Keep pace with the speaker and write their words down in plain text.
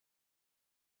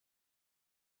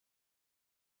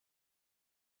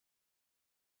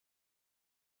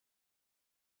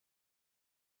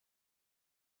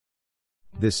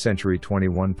This Century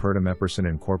 21 Purdum-Epperson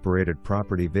Incorporated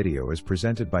property video is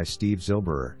presented by Steve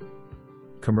Silberer.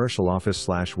 Commercial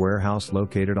office/warehouse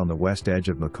located on the west edge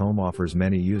of Macomb offers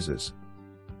many uses.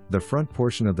 The front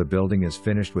portion of the building is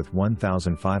finished with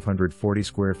 1,540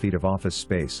 square feet of office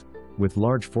space, with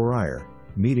large FORYER,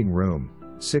 meeting room,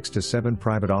 6 to 7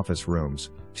 private office rooms,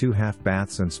 2 half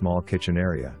baths and small kitchen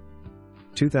area.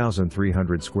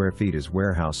 2,300 square feet is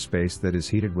warehouse space that is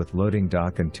heated with loading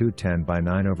dock and 2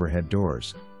 10x9 overhead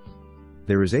doors.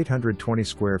 There is 820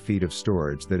 square feet of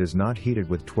storage that is not heated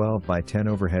with 12x10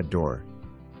 overhead door.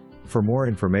 For more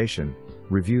information,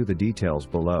 review the details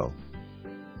below.